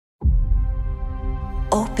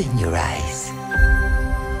Open your eyes.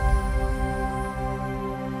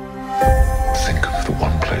 Think of the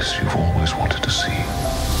one place you've always wanted to see.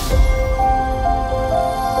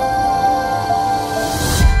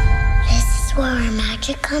 This is where our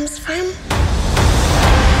magic comes from?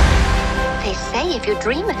 They say if you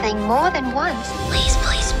dream a thing more than once, Please,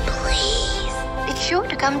 please, please. it's sure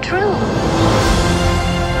to come true.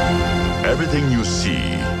 Everything you see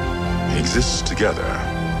exists together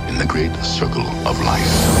In the great circle of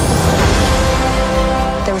life.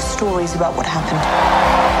 There are stories about what happened.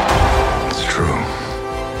 It's true.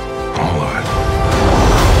 All of it.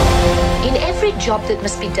 In every job that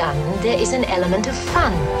must be done, there is an element of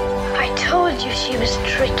fun. I told you she was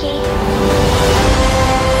tricky.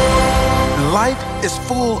 Life is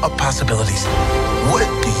full of possibilities. What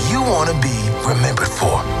do you want to be remembered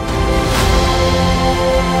for?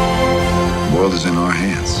 The world is in our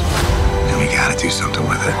hands, and we gotta do something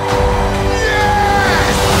with it.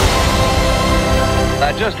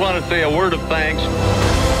 I just want to say a word of thanks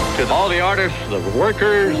to all the artists, the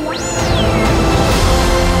workers,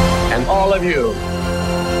 and all of you.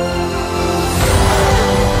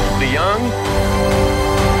 The young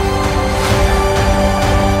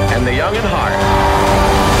and the young in heart.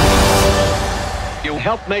 You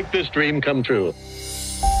helped make this dream come true.